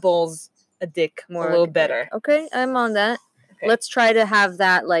resembles a dick a little better. Okay, I'm on that. Let's try to have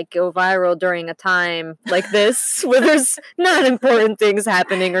that like go viral during a time like this where there's not important things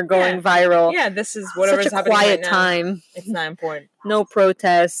happening or going viral. Yeah, this is whatever's such a happening quiet right now. Time. It's not important. No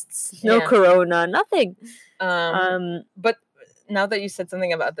protests, no corona, nothing. But now that you said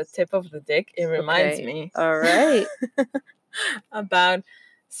something about the tip of the dick, it reminds me. All right. about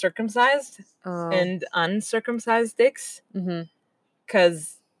circumcised and uncircumcised dicks.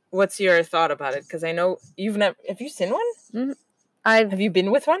 Because what's your thought about it? Because I know you've never... Have you seen one? Mm-hmm. Have you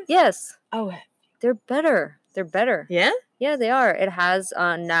been with one? Yes. Oh. They're better. Yeah? Yeah, they are. It has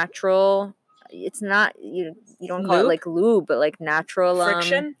natural... It's not... You don't call it like lube, but like natural...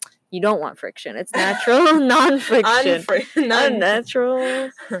 Friction? You don't want friction. It's natural, non-friction. Unnatural.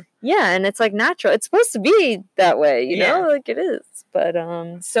 Yeah, and it's like natural. It's supposed to be that way, you know? Like it is. But...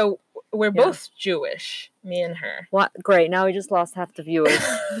 So... We're both Jewish, me and her. What? Great. Now we just lost half the viewers.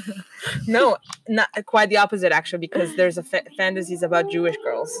 No, not quite the opposite, actually, because there's a fantasies about Jewish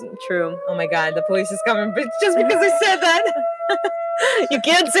girls. True. Oh my God, the police is coming just because I said that. You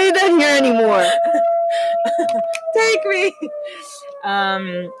can't say that here anymore. Take me.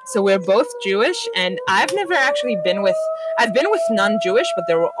 So we're both Jewish, and I've never actually I've been with non-Jewish, but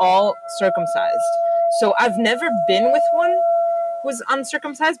they were all circumcised. So I've never been with one was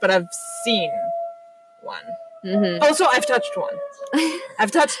uncircumcised, but I've seen one. Mm-hmm. Also, I've touched one. I've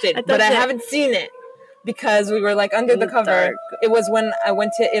touched it, but I haven't seen it because we were like under the cover. Dark. It was when I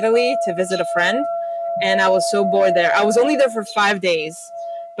went to Italy to visit a friend, and I was so bored there. I was only there for 5 days,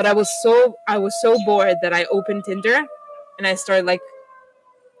 but I was so bored that I opened Tinder and I started like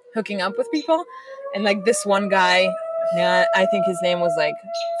hooking up with people, and like this one guy. Yeah, I think his name was like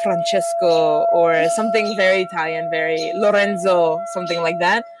Francesco or something very Italian, very Lorenzo, something like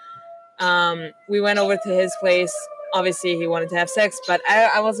that. We went over to his place. Obviously, he wanted to have sex, but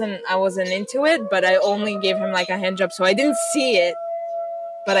I wasn't into it. But I only gave him like a hand job, so I didn't see it,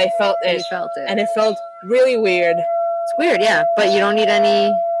 but I felt it. You felt it, and it felt really weird. It's weird, yeah. But you don't need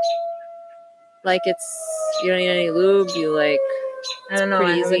any. Like you don't need any lube. You like. I don't know.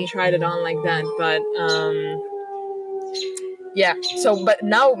 I haven't tried it on like that, but. Yeah, so, but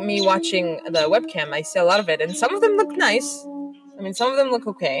now me watching the webcam, I see a lot of it, and some of them look nice. I mean, some of them look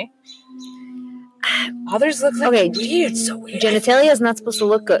okay. Others look like weird, so weird. Genitalia is not supposed to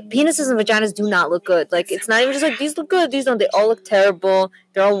look good. Penises and vaginas do not look good. Like, it's not even just like, these look good, these don't. They all look terrible.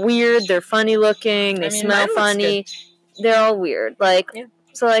 They're all weird. They're funny looking. They smell funny. They're all weird. Like,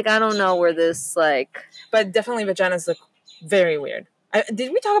 so, like, I don't know where this, like... But definitely vaginas look very weird.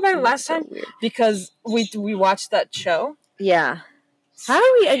 Did we talk about it last time? Weird. Because we watched that show. Yeah. How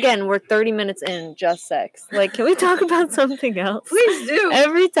do we, again, we're 30 minutes in, just sex. Like, can we talk about something else? Please do.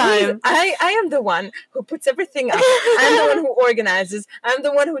 Every time. Please. I am the one who puts everything up. I'm the one who organizes. I'm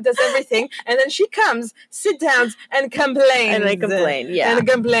the one who does everything. And then she comes, sit down, and complains. And I complain, yeah. And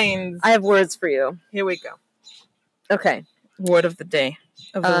complains. I have words for you. Here we go. Okay. Word of the day.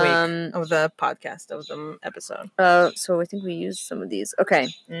 Of the week, of the podcast, of the episode. So I think we used some of these. Okay.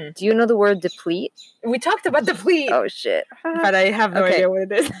 Do you know the word deplete? We talked about deplete. Oh, shit. But I have no idea what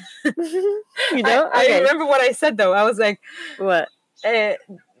it is. You don't? I remember what I said, though. I was like... What?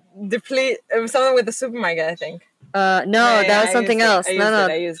 Deplete... It was something with the supermarket, I think. No, that was something else.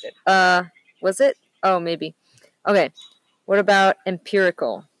 I used it. Was it? Oh, maybe. Okay. What about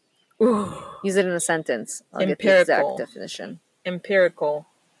empirical? Ooh. Use it in a sentence. I'll empirical. Get the exact definition. Empirical.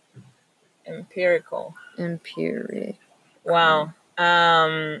 Wow.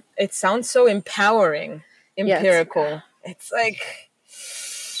 It sounds so empowering. Empirical. Yes. It's like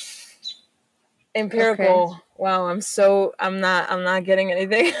empirical. Okay. Wow, I'm not getting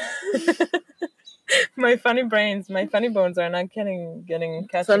anything. my funny bones are not getting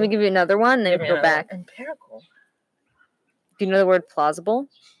catching. So let me give you another one, then go back. Empirical. Do you know the word plausible?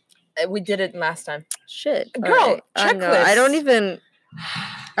 We did it last time. Shit. Girl, right. Checklist. I don't even...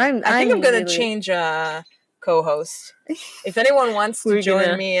 I think I'm going to change co-host. If anyone wants to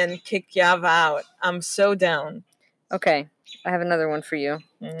join me and kick Yav out, I'm so down. Okay. I have another one for you.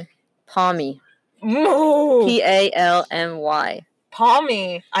 Palmy. Moo. Palmy.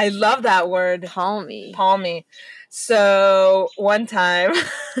 Palmy. I love that word. Palmy. So one time...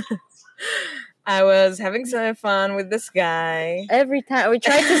 I was having some fun with this guy. Every time we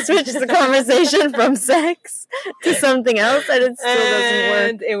tried to switch the conversation from sex to something else, and it still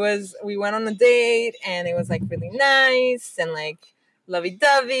doesn't work. We went on a date, and it was like really nice and like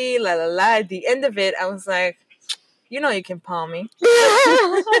lovey-dovey, la la la. At the end of it, I was like, you can palm me.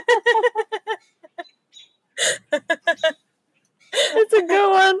 It's a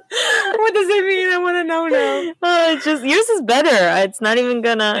good one. What does it mean? I want to know now. It's just yours is better. It's not even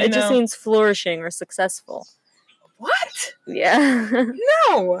gonna. It just means flourishing or successful. What? Yeah.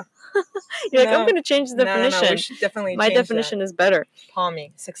 No. You're like, I'm gonna change the definition. No, we should definitely. My definition is better.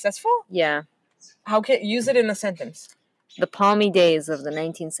 Palmy, successful. Yeah. How can use it in a sentence? The palmy days of the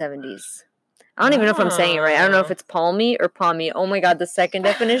 1970s. I don't even know if I'm saying it right. I don't know if it's palmy or palmy. Oh my god, the second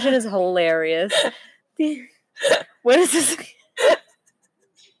definition is hilarious. What is this?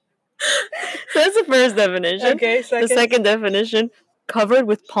 So that's the first definition. Okay, second. The second definition, covered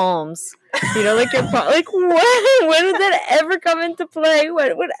with palms. Like your like what? When did that ever come into play?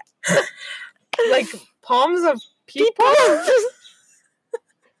 What? Like palms of people?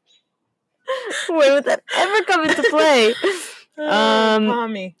 When would that ever come into play?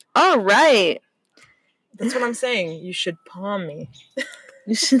 Palmy. All right. That's what I'm saying. You should palm me.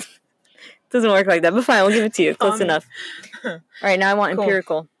 You should. Doesn't work like that, but fine, we'll give it to you. Close enough. All right, now I want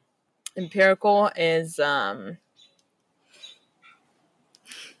empirical. Empirical is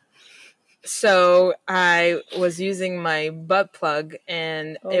so I was using my butt plug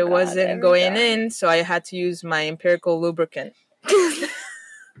and it wasn't going in, so I had to use my empirical lubricant. Is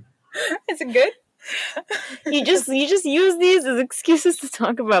it good? You just use these as excuses to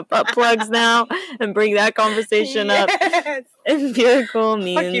talk about butt plugs now and bring that conversation up. Empirical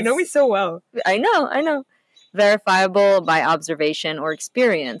means... Fuck, you know me so well. I know. Verifiable by observation or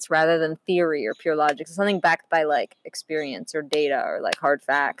experience rather than theory or pure logic. So something backed by like experience or data or like hard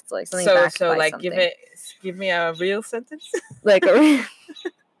facts, like something backed by like something. Give me a real sentence. Like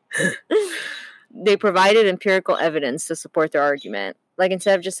they provided empirical evidence to support their argument. Like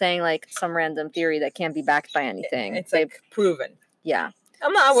instead of just saying like some random theory that can't be backed by anything, it's like proven. Yeah.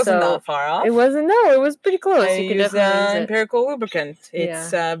 I wasn't that far off. It wasn't. No, it was pretty close. You could definitely use empirical lubricant.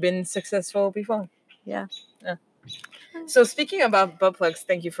 It's been successful before. Yeah. So speaking about butt plugs,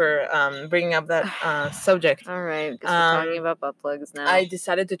 thank you for bringing up that subject. All right, because we're talking about butt plugs now. I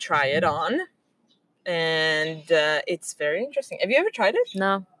decided to try it on, and it's very interesting. Have you ever tried it?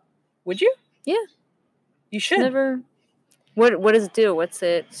 No. Would you? Yeah. You should. Never. What does it do? What's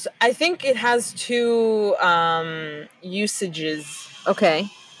it? So I think it has two usages. Okay.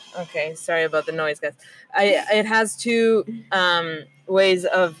 Sorry about the noise, guys. It has two ways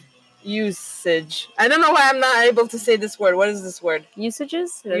of usage. I don't know why I'm not able to say this word. What is this word?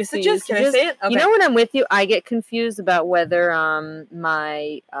 Usages? Usages? Can I say it? Okay. You know, when I'm with you, I get confused about whether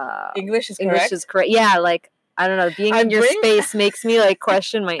my English is correct. Yeah, like I don't know. Being in your space makes me like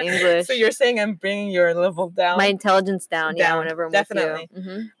question my English. So you're saying I'm bringing your level down? My intelligence down. Yeah, whenever I'm definitely. With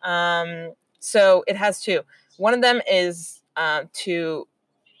you. Mm-hmm. So it has two. One of them is to,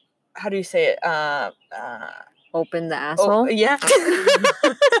 how do you say it? Open the asshole? Oh, yeah.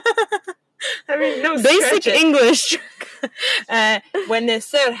 I mean, no, basic English. When they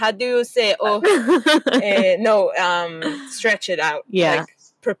said, how do you say, stretch it out. Yeah. Like,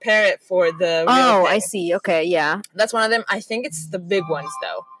 prepare it for the real Oh, thing. I see. Okay, yeah. That's one of them. I think it's the big ones,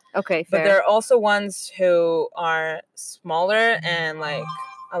 though. Okay, fair. But there are also ones who are smaller and, like,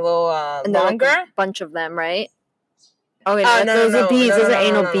 a little longer. Like a bunch of them, right? Okay, no, those are beads. Those are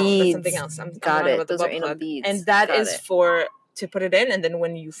anal beads. That's something else. I'm Got talking it. about the Those are butt anal plug. beads. And that is for to put it in, and then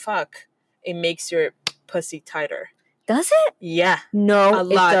when you fuck, it makes your pussy tighter. Does it? Yeah. No,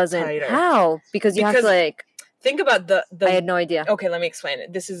 it doesn't. Tighter. How? Because you have to like. Think about the. I had no idea. Okay, let me explain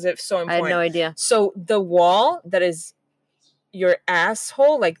it. This is so important. I had no idea. So the wall that is your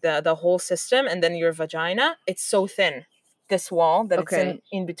asshole, like the whole system, and then your vagina, it's so thin. This wall that it's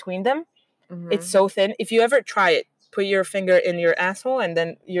in between them, it's so thin. If you ever try it, put your finger in your asshole and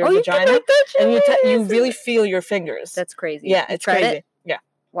then your vagina, and you really feel your fingers. That's crazy. Yeah, it's crazy. Yeah.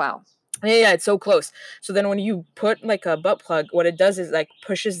 Wow. Yeah, it's so close. So then when you put like a butt plug, what it does is like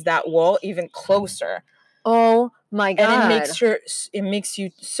pushes that wall even closer. Oh my God. And it makes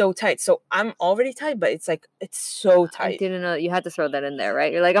you so tight. So I'm already tight, but it's like it's so tight. I didn't know you had to throw that in there,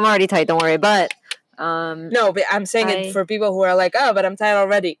 right? You're like, I'm already tight, don't worry. But no, but I'm saying it for people who are like, oh, but I'm tight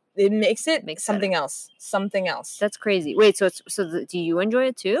already. It makes something else. Something else. That's crazy. Wait, so do you enjoy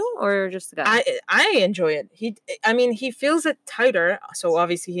it too, or just the guy? I enjoy it. He feels it tighter, so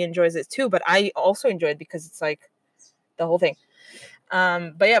obviously he enjoys it too. But I also enjoy it because it's like the whole thing.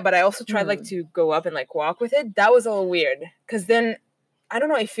 But I also tried like to go up and like walk with it. That was a little weird because then I don't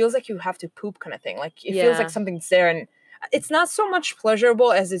know. It feels like you have to poop kind of thing. Like it feels like something's there, and it's not so much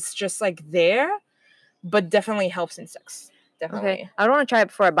pleasurable as it's just like there, but definitely helps in sex. Definitely. Okay. I don't want to try it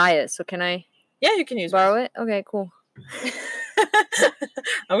before I buy it. So can I? Yeah, you can borrow it. Okay, cool.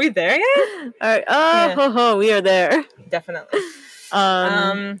 Are we there yet? All right. Oh, we are there. Definitely.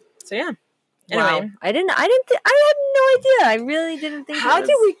 So yeah. Anyway, wow. I had no idea. I really didn't think. How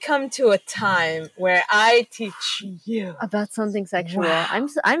did we come to a time where I teach you about something sexual? Wow.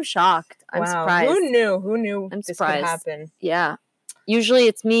 I'm shocked. I'm surprised. Who knew I'm this surprised. Could happen? Yeah. Usually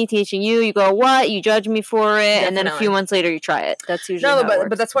it's me teaching you. You go, what? You judge me for it, and then a few months later you try it. That's usually how it works.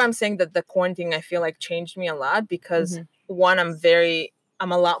 But that's why I'm saying that the quarantine I feel like changed me a lot because one,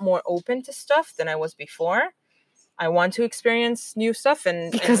 I'm a lot more open to stuff than I was before. I want to experience new stuff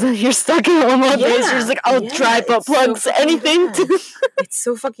because you're stuck in home all day. So you're just like, I'll try butt plugs, anything. It's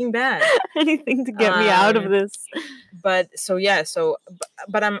so fucking bad. Anything to get me out of this. But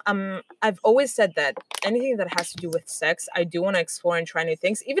I've always said that anything that has to do with sex, I do want to explore and try new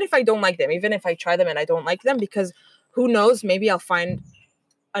things, even if I don't like them, even if I try them and I don't like them, because who knows, maybe I'll find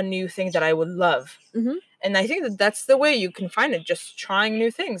a new thing that I would love. Mm-hmm. And I think that that's the way you can find it, just trying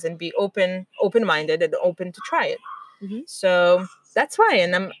new things and be open-minded and open to try it. Mm-hmm. So that's why,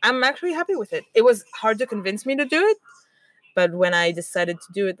 and I'm actually happy with it. It was hard to convince me to do it, but when I decided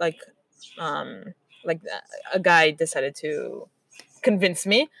to do it, like a guy decided to convince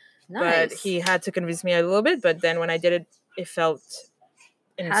me, but he had to convince me a little bit. But then when I did it, it felt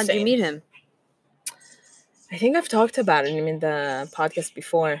insane. How did you meet him? I think I've talked about him in the podcast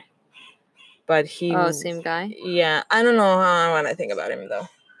before. But same guy? Yeah. I don't know how I want to think about him, though.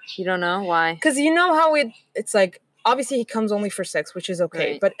 You don't know? Why? Because you know how it's like, obviously he comes only for sex, which is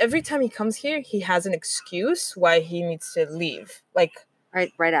okay. Right. But every time he comes here, he has an excuse why he needs to leave. Like...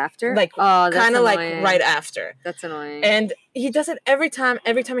 Right after? Like, kind of like right after. That's annoying. And he does it every time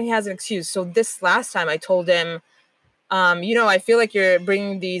he has an excuse. So this last time I told him, I feel like you're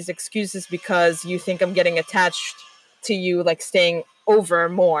bringing these excuses because you think I'm getting attached to you, like staying over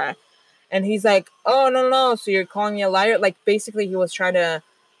more. And he's like, oh, no, so you're calling me a liar? Like, basically, he was trying to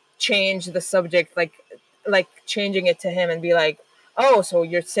change the subject, like changing it to him and be like, oh, so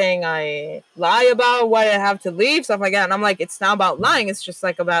you're saying I lie about why I have to leave? Stuff like that. And I'm like, it's not about lying. It's just,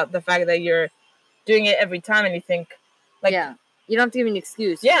 like, about the fact that you're doing it every time and you think, like... Yeah. You don't have to give me an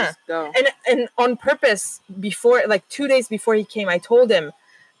excuse. Yeah. Just go. And on purpose, before, like, 2 days before he came, I told him,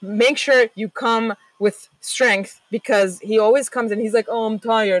 make sure you come with strength, because he always comes and he's like, oh, I'm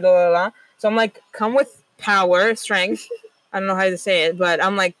tired, blah, blah, blah. So I'm like, come with power, strength. I don't know how to say it, but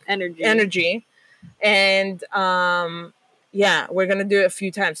I'm like, energy. And we're gonna do it a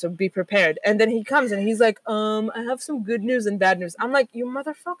few times, so be prepared. And then he comes and he's like, I have some good news and bad news. I'm like, you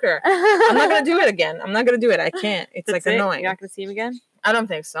motherfucker. I'm not gonna do it again. I'm not gonna do it. I can't. It's like annoying. You're not gonna see him again? I don't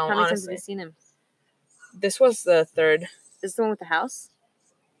think so. How many times have you seen him? This was the third. Is the one with the house?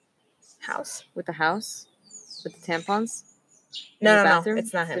 With the house? With the tampons? No,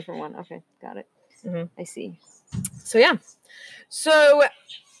 it's not him. Different one. Okay, got it. Mm-hmm. I see. So yeah. So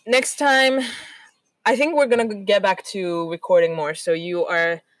next time I think we're going to get back to recording more. So you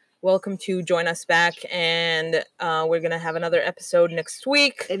are welcome to join us back. And we're going to have another episode next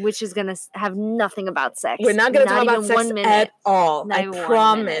week. Which is going to have nothing about sex. We're not going to talk about sex at all. I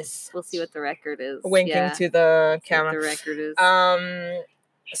promise. We'll see what the record is. Winking to the camera. What the record is.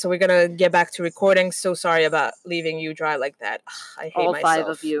 So we're going to get back to recording. So sorry about leaving you dry like that. I hate all myself. 5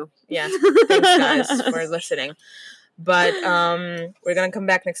 of you. Yeah. Thanks, guys, for listening. But we're going to come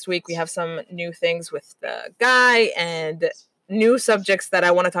back next week. We have some new things with the guy and new subjects that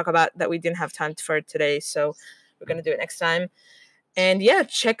I want to talk about that we didn't have time for today. So we're going to do it next time. And yeah,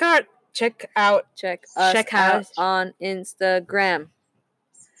 check us out on Instagram.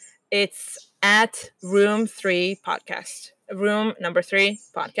 It's at Room 3 Podcast. Room number 3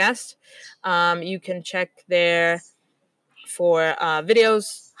 Podcast. You can check there for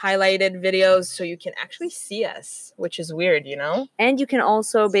videos, highlighted videos, so you can actually see us, which is weird, you know? And you can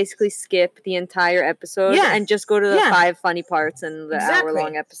also basically skip the entire episode and just go to the 5 funny parts in the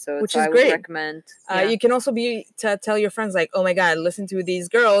hour-long episode. Which is great. I would recommend. You can also tell your friends, like, oh my God, listen to these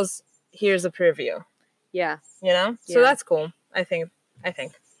girls. Here's a preview. Yeah. You know? Yeah. So that's cool. I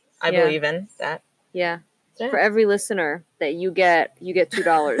believe in that. Yeah. For every listener that you get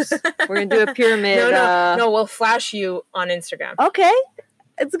 $2. We're gonna do a pyramid. No, we'll flash you on Instagram. Okay,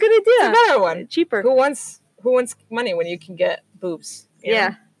 it's a good idea. It's a better one. Cheaper. Who wants money when you can get boobs?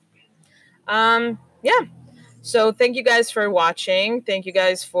 Yeah. Yeah. So thank you guys for watching. Thank you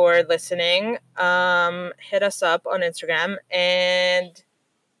guys for listening. Hit us up on Instagram and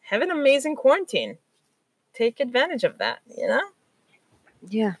have an amazing quarantine. Take advantage of that. You know.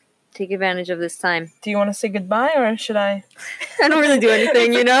 Yeah. Take advantage of this time. Do you want to say goodbye or should I? I don't really do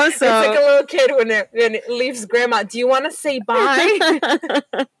anything, you know, so. It's like a little kid when it leaves grandma. Do you want to say bye?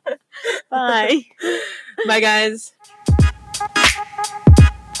 Bye. Bye, guys.